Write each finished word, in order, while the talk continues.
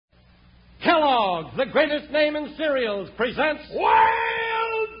Kellogg's, the greatest name in cereals, presents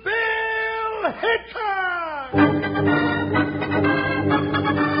Wild Bill Hickok!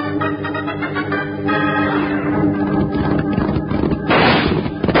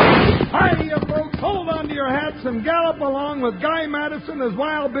 Hi, you folks. Hold on to your hats and gallop along with Guy Madison as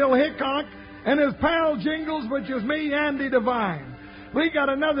Wild Bill Hickok and his pal Jingles, which is me, Andy Devine. We got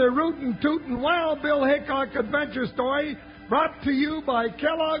another rootin' tootin' Wild Bill Hickok adventure story brought to you by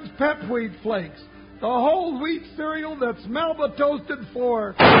Kellogg's Pep Wheat Flakes, the whole wheat cereal that's Melba toasted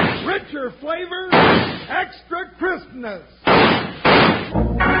for richer flavor, extra crispness.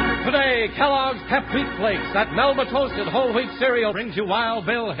 Today, Kellogg's Pep Wheat Flakes, that Melba toasted whole wheat cereal, brings you Wild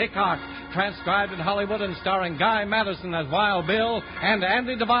Bill Hickok, transcribed in Hollywood and starring Guy Madison as Wild Bill and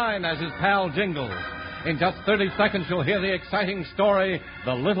Andy Devine as his pal Jingles. In just 30 seconds, you'll hear the exciting story,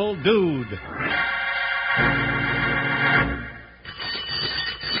 The Little Dude.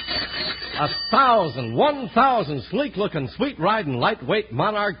 1,000 sleek-looking, sweet-riding, lightweight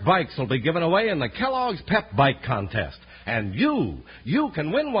Monarch bikes will be given away in the Kellogg's Pep Bike Contest. And you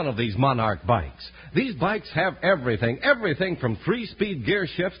can win one of these Monarch bikes. These bikes have everything from 3-speed gear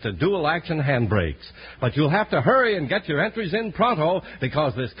shifts to dual-action handbrakes. But you'll have to hurry and get your entries in pronto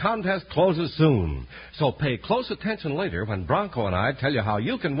because this contest closes soon. So pay close attention later when Bronco and I tell you how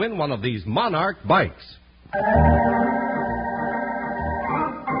you can win one of these Monarch bikes.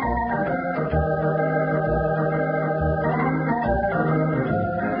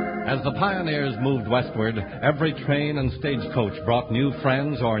 As the pioneers moved westward, every train and stagecoach brought new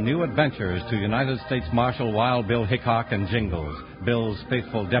friends or new adventures to United States Marshal Wild Bill Hickok and Jingles, Bill's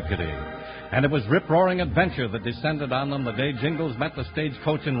faithful deputy. And it was rip-roaring adventure that descended on them the day Jingles met the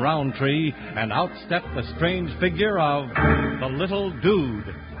stagecoach in Roundtree and outstepped the strange figure of the Little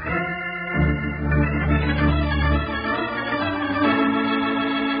Dude.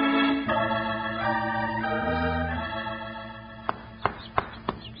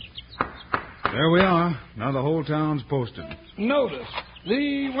 There we are. Now the whole town's posted. Notice,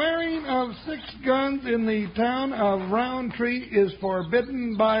 the wearing of 6 guns in the town of Roundtree is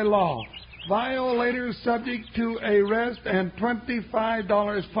forbidden by law. Violators subject to arrest and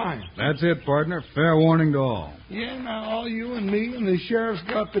 $25 fine. That's it, partner. Fair warning to all. Yeah, now all you and me and the sheriff's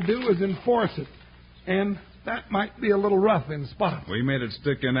got to do is enforce it. And that might be a little rough in spots. We made it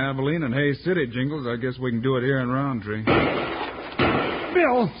stick in Abilene and Hayes City, Jingles. I guess we can do it here in Roundtree.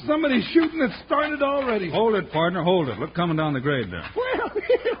 Bill, somebody's shooting. It started already. Hold it, partner. Hold it. Look coming down the grade there. Well,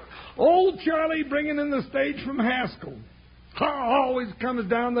 old Charlie bringing in the stage from Haskell. Always comes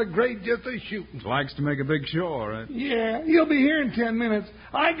down the grade just a shooting. Likes to make a big show, all right. Yeah, he'll be here in 10 minutes.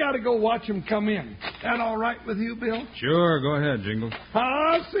 I got to go watch him come in. That all right with you, Bill? Sure, go ahead, Jingles.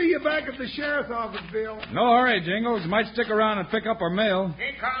 I'll see you back at the sheriff's office, Bill. No hurry, Jingles. Might stick around and pick up our mail.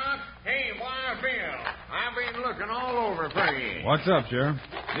 Hickok, hey, Wild Bill. I've been looking all over for you. What's up, Sheriff?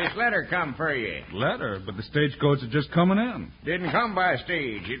 This letter come for you. Letter? But the stagecoach is just coming in. Didn't come by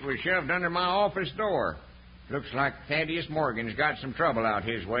stage. It was shoved under my office door. Looks like Thaddeus Morgan's got some trouble out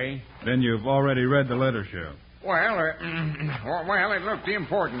his way. Then you've already read the letter, Sheriff. Well, it looked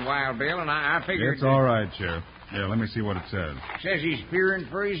important, Wild Bill, and I figured... It's all right, Sheriff. Yeah, let me see what it says. Says he's fearing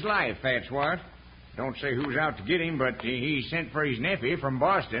for his life, that's what. Don't say who's out to get him, but he sent for his nephew from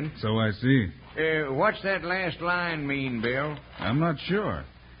Boston. So I see. What's that last line mean, Bill? I'm not sure.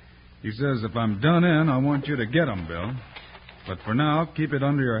 He says if I'm done in, I want you to get him, Bill. But for now, keep it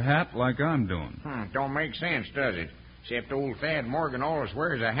under your hat like I'm doing. Don't make sense, does it? Except old Thad Morgan always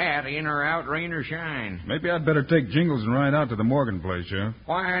wears a hat, in or out, rain or shine. Maybe I'd better take Jingles and ride out to the Morgan place, Sheriff.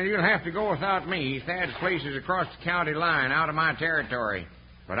 Why, you'll have to go without me. Thad's place is across the county line, out of my territory.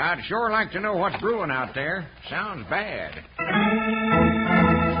 But I'd sure like to know what's brewing out there. Sounds bad.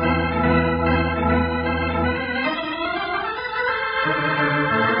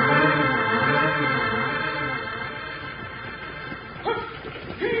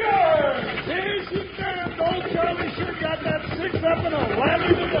 Here she comes. Old Charlie sure got that 6 up in a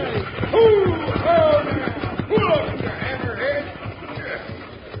ladder today. Look, hammerhead.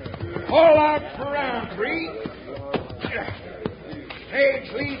 All out for Roundtree. Stage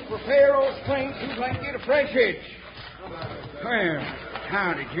leave for Pharaoh's Plains. Who'd like to get a fresh hitch? Well,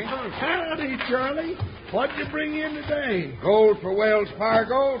 howdy, Jingles. Howdy, Charlie. What'd you bring in today? Gold for Wells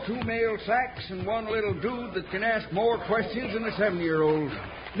Fargo, 2 mail sacks, and one little dude that can ask more questions than a 7-year-old.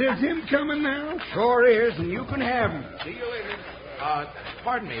 There's him coming now? Sure is, and you can have him. See you later.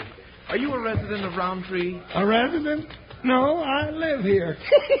 Pardon me. Are you a resident of Roundtree? A resident? No, I live here.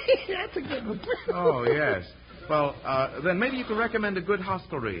 That's a good one. Oh, yes. Well, then maybe you can recommend a good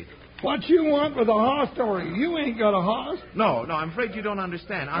hostelry. What you want with a hostelry? You ain't got a hoss. No, I'm afraid you don't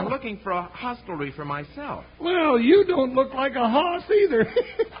understand. I'm looking for a hostelry for myself. Well, you don't look like a hoss either.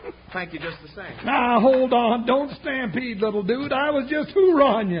 Thank you just the same. Now, hold on. Don't stampede, little dude. I was just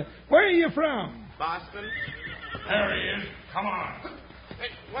hoorahing you. Where are you from? Boston? There he is. Come on. Hey,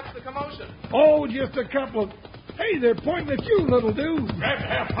 what's the commotion? Oh, just a couple of... Hey, they're pointing at you, little dude. Grab the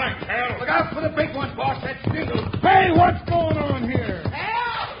half plank, Cal. Look out for the big one, boss. That's Jingles. Hey, what's going on here?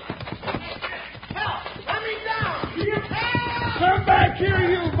 Help! Help! Let me down! Help! Come back here,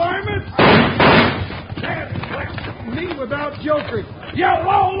 you varmint! Me without jokers. You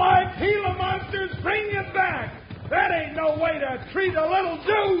low-life Gila monsters, bring you back. That ain't no way to treat a little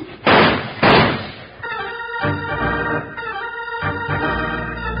dude.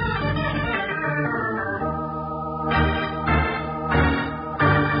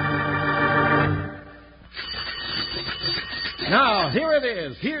 Now, here it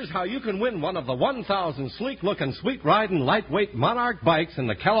is. Here's how you can win one of the 1,000 sleek-looking, sweet-riding, lightweight Monarch bikes in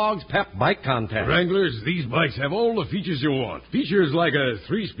the Kellogg's Pep Bike Contest. Wranglers, these bikes have all the features you want. Features like a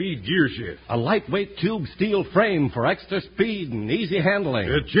 3-speed gear shift, A lightweight tube steel frame for extra speed and easy handling.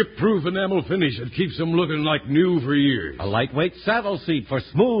 a chip-proof enamel finish that keeps them looking like new for years. A lightweight saddle seat for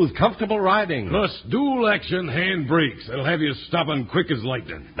smooth, comfortable riding. Plus dual-action hand brakes that'll have you stopping quick as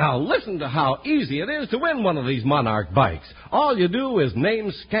lightning. Now, listen to how easy it is to win one of these Monarch bikes. All you do is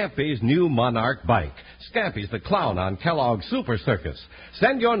name Scampy's new Monarch bike. Scampy's the clown on Kellogg's Super Circus.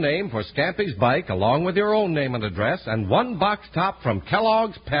 Send your name for Scampy's bike along with your own name and address and one box top from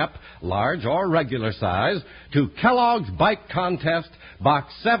Kellogg's Pep, large or regular size, to Kellogg's Bike Contest,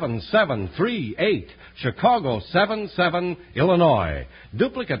 Box 7738, Chicago 77, Illinois.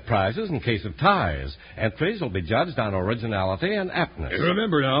 Duplicate prizes in case of ties. Entries will be judged on originality and aptness. Hey,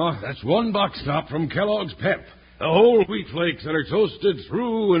 remember now, that's one box top from Kellogg's Pep. The whole wheat flakes that are toasted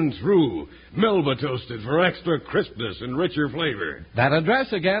through and through. Melba toasted for extra crispness and richer flavor. That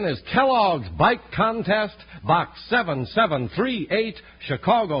address again is Kellogg's Bike Contest, Box 7738,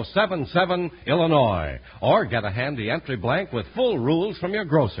 Chicago 77, Illinois. Or get a handy entry blank with full rules from your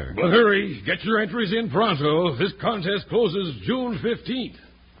grocer. But hurry, get your entries in pronto. This contest closes June 15th.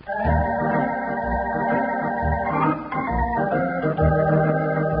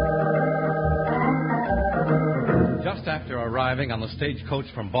 Just after arriving on the stagecoach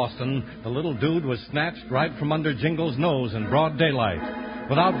from Boston, the little dude was snatched right from under Jingle's nose in broad daylight.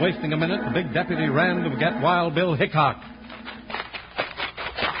 Without wasting a minute, the big deputy ran to get Wild Bill Hickok.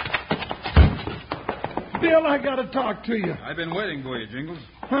 Bill, I got to talk to you. I've been waiting for you, Jingles.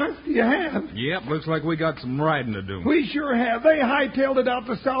 Huh? You have? Yep, looks like we got some riding to do. We sure have. They hightailed it out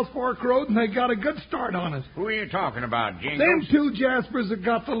the South Fork Road, and they got a good start on us. Who are you talking about, Jingles? Them two Jaspers that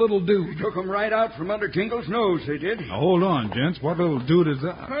got the little dude. Took him right out from under Jingles' nose, they did. Now, hold on, gents. What little dude is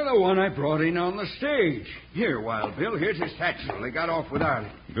that? Well, the one I brought in on the stage. Here, Wild Bill, here's his satchel. They got off without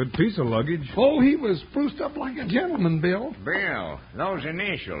it. Good piece of luggage. Oh, he was spruced up like a gentleman, Bill. Bill, those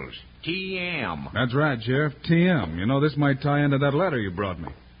initials, TM. That's right, Sheriff. TM. You know, this might tie into that letter you brought me.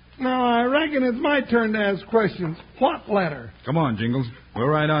 Now, I reckon it's my turn to ask questions. What letter? Come on, Jingles. We'll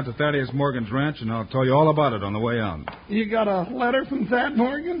ride out to Thaddeus Morgan's ranch, and I'll tell you all about it on the way out. You got a letter from Thad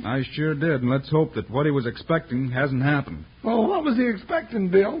Morgan? I sure did, and let's hope that what he was expecting hasn't happened. Well, what was he expecting,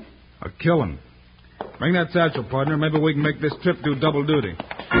 Bill? A killing. Bring that satchel, partner. Maybe we can make this trip do double duty.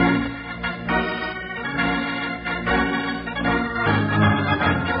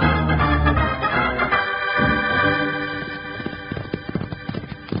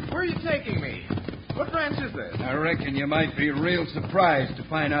 Where are you taking me? What ranch is this? I reckon you might be real surprised to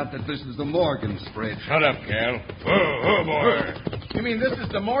find out that this is the Morgan spread. Shut up, Cal. Oh, boy. You mean this is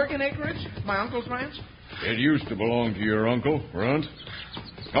the Morgan acreage? My uncle's ranch? It used to belong to your uncle, Runt.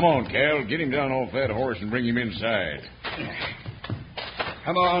 Come on, Cal. Get him down off that horse and bring him inside.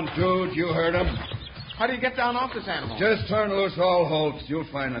 Come on, dude. You heard him. How do you get down off this animal? Just turn loose all holts. You'll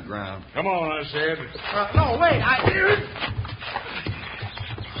find the ground. Come on, I said. No, wait.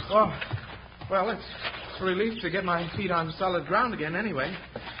 Well, it's a relief to get my feet on solid ground again anyway.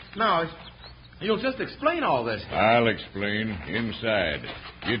 Now, you'll just explain all this. I'll explain. Inside.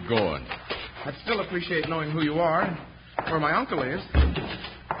 Get going. I'd still appreciate knowing who you are and where my uncle is.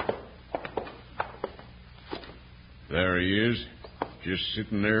 There he is. Just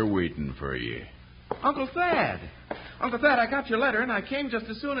sitting there waiting for you. Uncle Thad. Uncle Thad, I got your letter, and I came just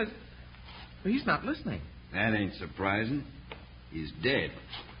as soon as... Well, he's not listening. That ain't surprising. He's dead.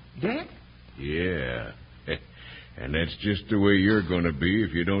 Dead? Yeah. And that's just the way you're going to be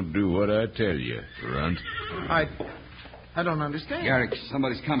if you don't do what I tell you, Runt. I don't understand. Garrick,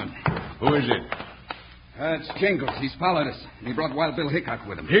 somebody's coming. Who is it? It's Jingles. He's followed us. And he brought Wild Bill Hickok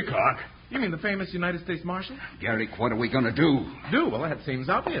with him. Hickok? You mean the famous United States Marshal? Garrick, what are we going to do? Well, that seems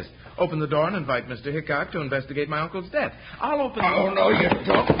obvious. Open the door and invite Mr. Hickok to investigate my uncle's death. I'll open the Oh, door. no, you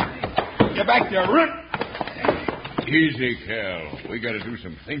don't. Get back there, Rip. Easy, Cal. We got to do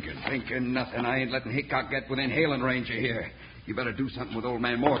some thinking. Thinking nothing. I ain't letting Hickok get within hailing range of here. You better do something with old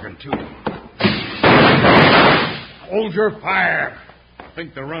man Morgan, too. Hold your fire. I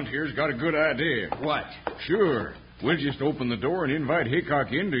think the runt here's got a good idea. What? Sure. We'll just open the door and invite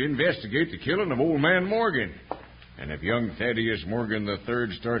Hickok in to investigate the killing of old man Morgan. And if young Thaddeus Morgan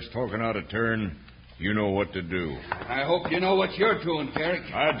III starts talking out of turn, you know what to do. I hope you know what you're doing, Garrick.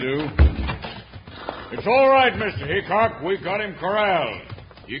 I do. It's all right, Mr. Hickok. We got him corralled.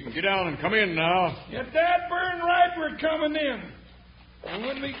 You can get down and come in now. You're dad burn right we're coming in. And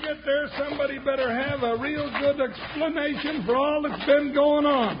when we get there, somebody better have a real good explanation for all that's been going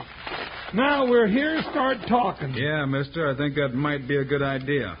on. Now we're here, start talking. Yeah, mister, I think that might be a good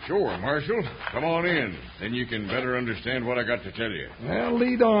idea. Sure, Marshal. Come on in. Then you can better understand what I got to tell you. Well,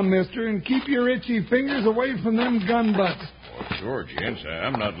 lead on, mister, and keep your itchy fingers away from them gun butts. Oh, sure, gents.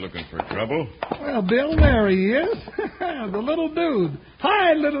 I'm not looking for trouble. Well, Bill, there he is. The little dude.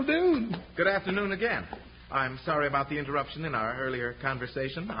 Hi, little dude. Good afternoon again. I'm sorry about the interruption in our earlier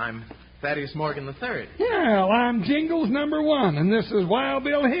conversation. I'm Thaddeus Morgan III. Well, I'm Jingles number 1, and this is Wild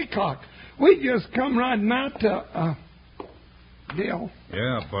Bill Hickok. We just come riding out to, Bill.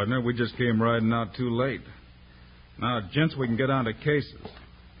 Yeah, partner, we just came riding out too late. Now, gents, we can get on to cases.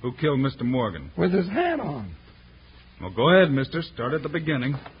 Who killed Mr. Morgan? With his hat on. Well, go ahead, mister. Start at the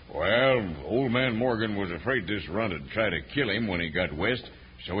beginning. Well, old man Morgan was afraid this runt would try to kill him when he got west,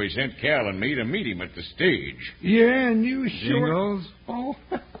 so he sent Cal and me to meet him at the stage. Yeah, and you sure... Jingles? Oh,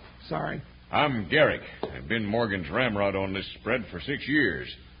 sorry. I'm Garrick. I've been Morgan's ramrod on this spread for 6 years.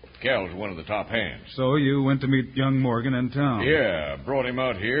 Cal's one of the top hands. So you went to meet young Morgan in town? Yeah, brought him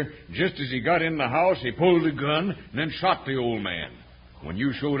out here. Just as he got in the house, he pulled a gun and then shot the old man. When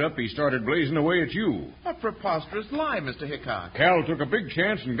you showed up, he started blazing away at you. A preposterous lie, Mr. Hickok. Cal took a big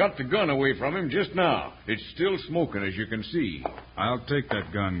chance and got the gun away from him just now. It's still smoking, as you can see. I'll take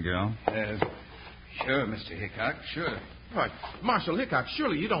that gun, gal. Sure, Mr. Hickok, sure. But, Marshal Hickok,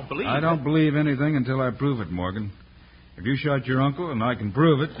 surely you don't believe I don't believe anything until I prove it, Morgan. If you shot your uncle and I can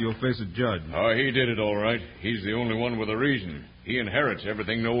prove it, you'll face a judge. Oh, he did it all right. He's the only one with a reason. He inherits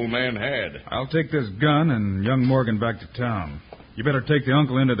everything the old man had. I'll take this gun and young Morgan back to town. You better take the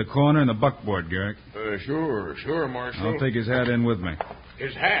uncle into the corner in the buckboard, Garrick. Sure, Marshal. I'll take his hat in with me.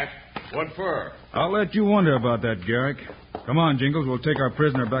 His hat? What for? I'll let you wonder about that, Garrick. Come on, Jingles. We'll take our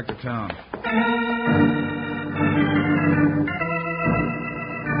prisoner back to town.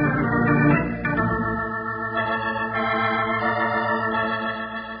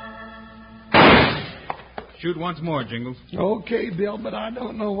 Shoot once more, Jingles. Okay, Bill, but I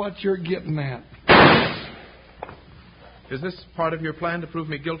don't know what you're getting at. Is this part of your plan to prove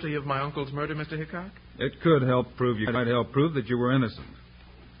me guilty of my uncle's murder, Mr. Hickok? It could help prove you might help prove that you were innocent.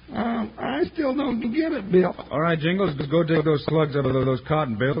 I still don't get it, Bill. All right, Jingles, just go take those slugs out of those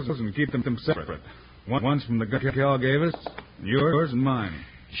cotton bales and keep them separate. One's from the gun Cal gave us, yours and mine.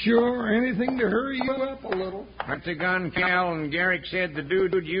 Sure, anything to hurry you up a little. That's the gun Cal and Garrick said the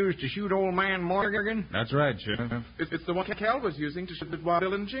dude would use to shoot old man Morgan? That's right, Sheriff. It's the one Cal was using to shoot Wild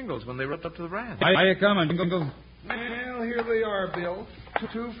Bill and Jingles when they ripped up to the ranch. How you coming, Jingles? Well, here they are, Bill.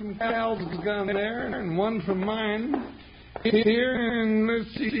 2 from Cal's gun there, and 1 from mine here, and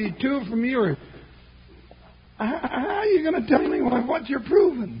let's see, 2 from yours. How are you going to tell me what you're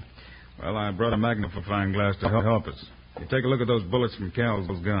proving? Well, I brought a magnifying glass to help us. You take a look at those bullets from Cal's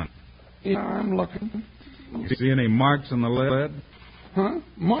gun. Yeah, I'm looking. You see any marks on the lead? Huh?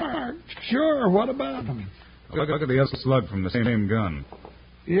 Mark? Sure, what about them? Look at the other slug from the same gun.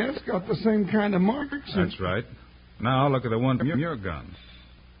 Yes, got the same kind of marks. That's right. Now look at the one from your gun.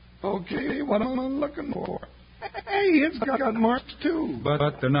 Okay, what am I looking for? Hey, it's got marks, too.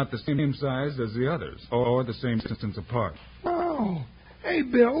 But they're not the same size as the others, or the same distance apart. Oh. Hey,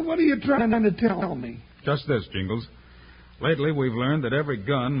 Bill, what are you trying to tell me? Just this, Jingles. Lately, we've learned that every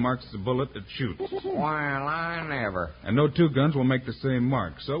gun marks the bullet that shoots. Well, I never. And no 2 guns will make the same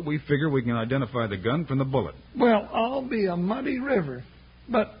mark, so we figure we can identify the gun from the bullet. Well, I'll be a muddy river.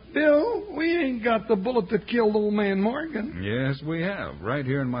 But, Bill, we ain't got the bullet that killed old man Morgan. Yes, we have. Right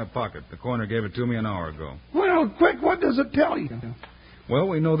here in my pocket. The coroner gave it to me an hour ago. Well, quick, what does it tell you? Well,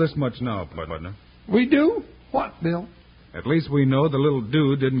 we know this much now, partner. We do? What, Bill? At least we know the little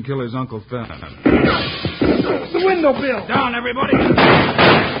dude didn't kill his Uncle Thad. The window, Bill! Down, everybody!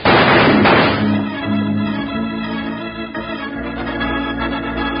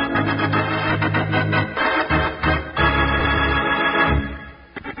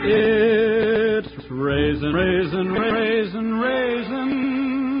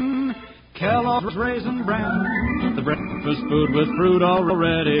 Kellogg's Raisin Bran, the breakfast food with fruit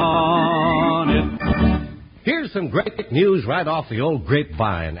already on it. Here's some great news right off the old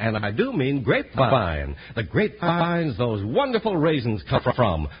grapevine, and I do mean grapevine. The grapevines those wonderful raisins come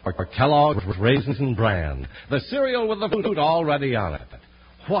from are Kellogg's Raisin Bran, the cereal with the fruit already on it.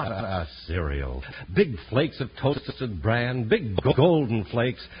 What a cereal. Big flakes of toasted bran, big golden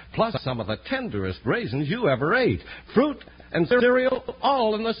flakes, plus some of the tenderest raisins you ever ate. Fruit and cereal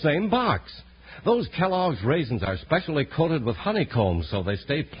all in the same box. Those Kellogg's raisins are specially coated with honeycomb so they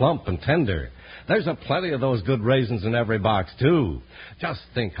stay plump and tender. There's a plenty of those good raisins in every box, too. Just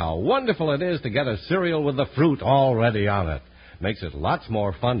think how wonderful it is to get a cereal with the fruit already on it. Makes it lots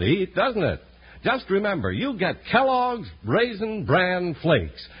more fun to eat, doesn't it? Just remember, you get Kellogg's Raisin Bran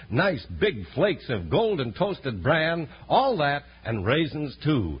Flakes. Nice big flakes of golden toasted bran, all that, and raisins,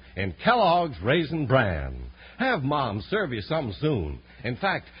 too, in Kellogg's Raisin Bran. Have Mom serve you some soon. In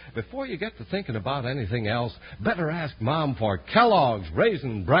fact, before you get to thinking about anything else, better ask Mom for Kellogg's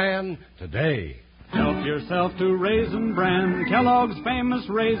Raisin Bran today. Help yourself to Raisin Bran, Kellogg's famous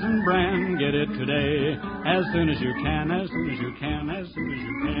Raisin Bran. Get it today, as soon as you can, as soon as you can, as soon as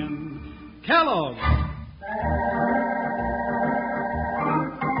you can. Kellogg's!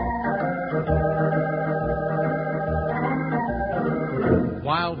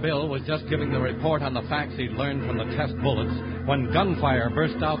 Wild Bill was just giving the report on the facts he'd learned from the test bullets when gunfire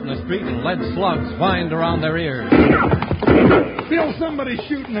burst out in the street and lead slugs whined around their ears. Bill, somebody's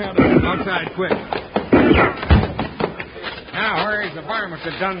shooting at us. Outside, quick. Now, hurry, the varmints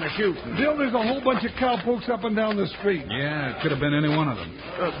have done the shooting. Bill, there's a whole bunch of cowpokes up and down the street. Yeah, it could have been any one of them.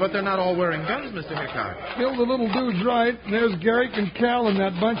 But they're not all wearing guns, Mr. Hickok. Bill, the little dude's right. There's Garrick and Cal and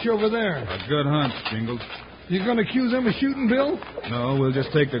that bunch over there. A good hunch, Jingles. You going to accuse them of shooting, Bill? No, we'll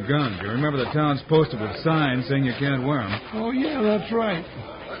just take the guns. You remember the town's posted with signs saying you can't wear them. Oh, yeah, that's right.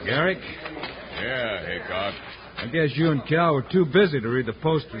 Garrick? Yeah, Hickok. I guess you and Cal were too busy to read the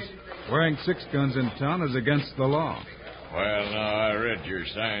posters. Wearing 6 guns in town is against the law. Well, now, I read your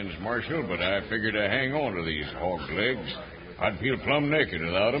signs, Marshal, but I figured to hang on to these hog legs. I'd feel plumb naked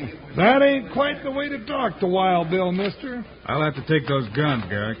without them. That ain't quite the way to talk to Wild Bill, mister. I'll have to take those guns,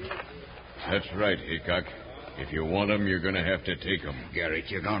 Garrick. That's right, Hickok. If you want them, you're going to have to take them.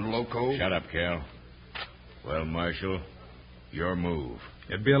 Garrick, you gone loco? Shut up, Cal. Well, Marshal, your move.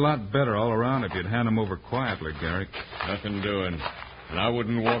 It'd be a lot better all around if you'd hand them over quietly, Garrick. Nothing doing. And I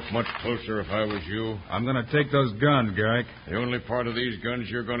wouldn't walk much closer if I was you. I'm going to take those guns, Garrick. The only part of these guns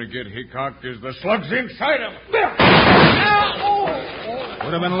you're going to get, Hickok, is the slugs inside them.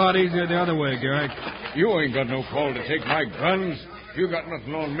 Would have been a lot easier the other way, Garrick. You ain't got no call to take my guns. You got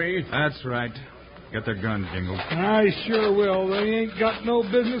nothing on me. That's right. Get their guns, Jingles. I sure will. They ain't got no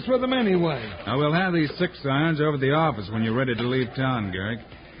business with them anyway. Now, we'll have these 6 irons over at the office when you're ready to leave town, Garrick.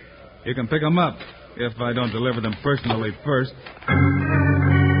 You can pick them up if I don't deliver them personally first.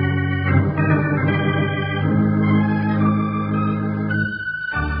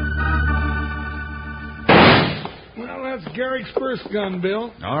 Well, that's Garrick's first gun,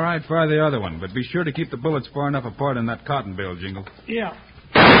 Bill. All right, fire the other one, but be sure to keep the bullets far enough apart in that cotton bale, Jingle. Yeah.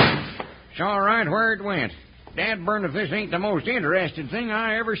 It's all right where it went. Dad burn if this ain't the most interesting thing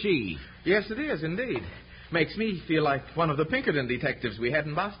I ever see. Yes, it is, indeed. Makes me feel like one of the Pinkerton detectives we had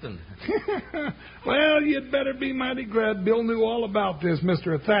in Boston. Well, you'd better be mighty glad Bill knew all about this,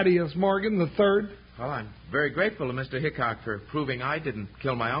 Mr. Thaddeus Morgan III. Well, I'm very grateful to Mr. Hickok for proving I didn't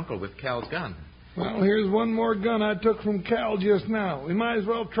kill my uncle with Cal's gun. Well, here's one more gun I took from Cal just now. We might as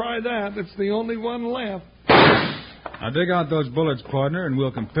well try that. It's the only one left. Now, dig out those bullets, partner, and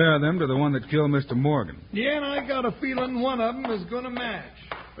we'll compare them to the one that killed Mr. Morgan. Yeah, and I got a feeling one of them is going to match.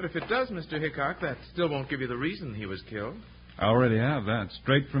 But if it does, Mr. Hickok, that still won't give you the reason he was killed. I already have that,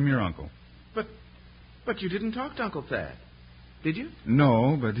 straight from your uncle. But you didn't talk to Uncle Thad, did you?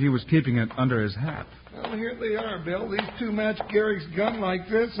 No, but he was keeping it under his hat. Well, here they are, Bill. These 2 match Garrick's gun like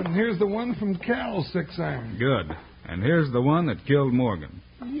this, and here's the one from Cal's 6-iron. Good. And here's the one that killed Morgan.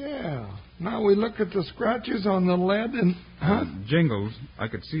 Yeah. Now we look at the scratches on the lead and... Huh? Jingles, I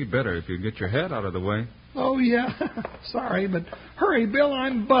could see better if you'd get your head out of the way. Oh, yeah. Sorry, but hurry, Bill.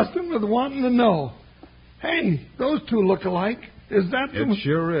 I'm busting with wanting to know. Hey, those 2 look alike. Is that the... It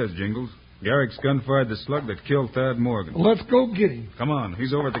sure is, Jingles. Garrick's gun fired the slug that killed Thad Morgan. Well, let's go get him. Come on,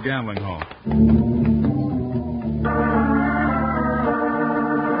 he's over at the gambling hall.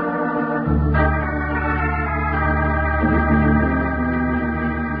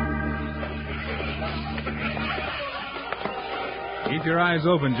 Keep your eyes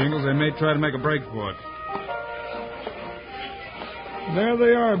open, Jingles. They may try to make a break for it. There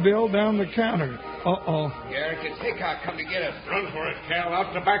they are, Bill, down the counter. Uh-oh. Garrick, it's Hickok come to get us. Run for it, Cal.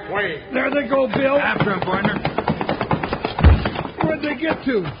 Out the back way. There they go, Bill. After him, partner. Where'd they get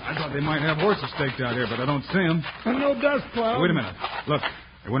to? I thought they might have horses staked out here, but I don't see them. And no dust cloud. Wait a minute. Look,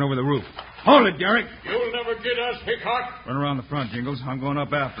 they went over the roof. Hold it, Garrick. You'll never get us, Hickok. Run around the front, Jingles. I'm going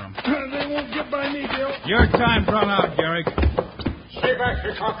up after them. They won't get by me, Bill. Your time's run out, Garrick. Stay back,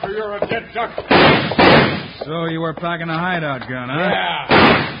 Hickok, or you're a dead duck. So you were packing a hideout gun, huh? Yeah.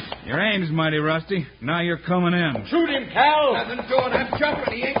 Your aim's mighty rusty. Now you're coming in. Shoot him, Cal. Nothing doing. I'm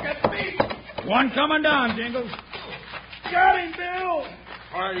jumping. He ain't got me. One coming down, Jingles. Got him, Bill.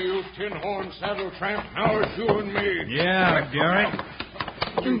 Why, you tin-horn saddle tramp, now it's you and me. Yeah, Garrick.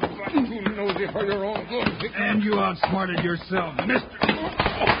 You nosy for your own good, Hickok. And you outsmarted yourself, mister.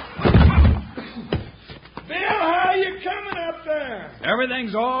 Bill, how you coming up there?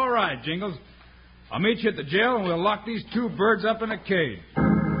 Everything's all right, Jingles. I'll meet you at the jail, and we'll lock these two birds up in a cage.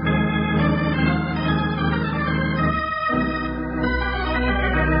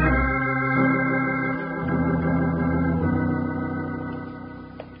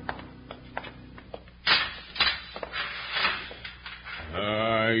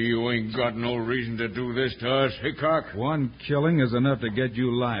 You ain't got no reason to do this to us, Hickok. One killing is enough to get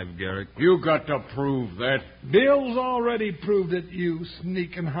you live, Garrick. You got to prove that. Bill's already proved it, you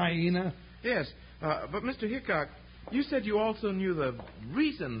sneaking hyena. Yes, but Mr. Hickok, you said you also knew the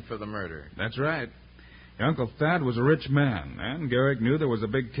reason for the murder. That's right. Your Uncle Thad was a rich man, and Garrick knew there was a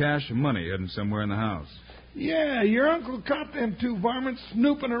big cache of money hidden somewhere in the house. Yeah, your uncle caught them two varmints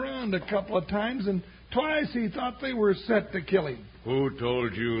snooping around a couple of times, and twice he thought they were set to kill him. Who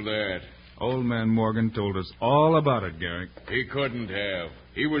told you that? Old man Morgan told us all about it, Garrick. He couldn't have.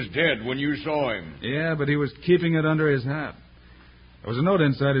 He was dead when you saw him. Yeah, but he was keeping it under his hat. There was a note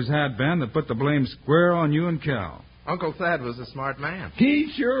inside his hat band that put the blame square on you and Cal. Uncle Thad was a smart man.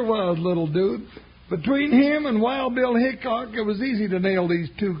 He sure was, little dude. Between him and Wild Bill Hickok, it was easy to nail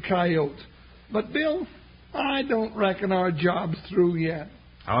these two coyotes. But, Bill, I don't reckon our job's through yet.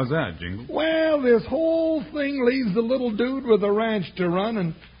 How's that, Jingle? Well, this whole thing leaves the little dude with a ranch to run,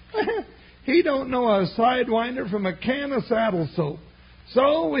 and he don't know a sidewinder from a can of saddle soap.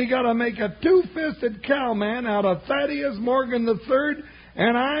 So we got to make a two-fisted cowman out of Thaddeus Morgan III,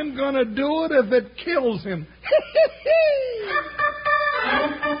 and I'm going to do it if it kills him.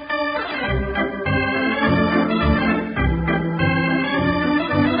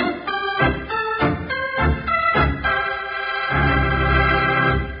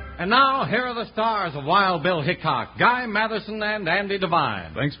 And now, here are the stars of Wild Bill Hickok, Guy Madison and Andy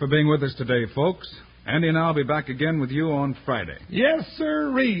Devine. Thanks for being with us today, folks. Andy and I'll be back again with you on Friday. Yes,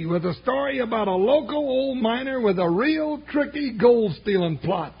 sirree, with a story about a local old miner with a real tricky gold-stealing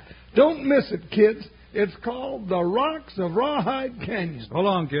plot. Don't miss it, kids. It's called The Rocks of Rawhide Canyon. So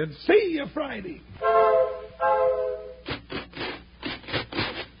long, kids. See you Friday.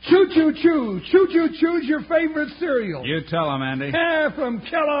 Choo-choo-choo. Choo-choo-choo's your favorite cereal. You tell them, Andy. From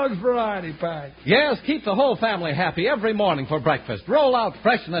Kellogg's Variety Pack. Yes, keep the whole family happy every morning for breakfast. Roll out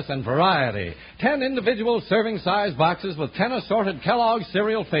freshness and variety. 10 individual serving-size boxes with 10 assorted Kellogg's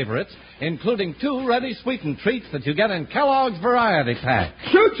cereal favorites, including 2 ready sweetened treats that you get in Kellogg's Variety Pack.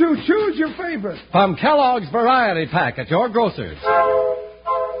 Choo-choo-choo's your favorite. From Kellogg's Variety Pack at your grocer's.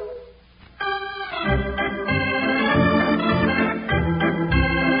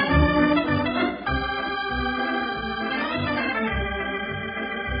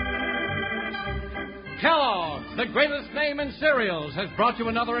 Kellogg's, the greatest name in cereals, has brought you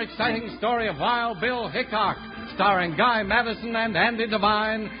another exciting story of Wild Bill Hickok, starring Guy Madison and Andy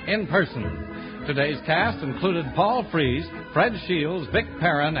Devine in person. Today's cast included Paul Frees, Fred Shields, Vic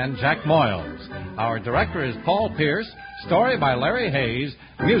Perrin, and Jack Moyles. Our director is Paul Pierce, story by Larry Hayes,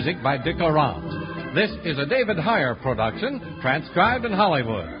 music by Dick Orant. This is a David Heyer production, transcribed in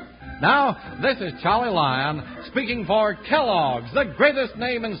Hollywood. Now, this is Charlie Lyon speaking for Kellogg's, the greatest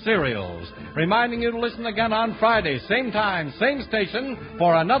name in cereals, reminding you to listen again on Friday, same time, same station,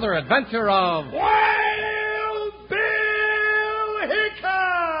 for another adventure of Wild Bill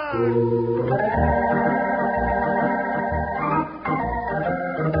Hickok!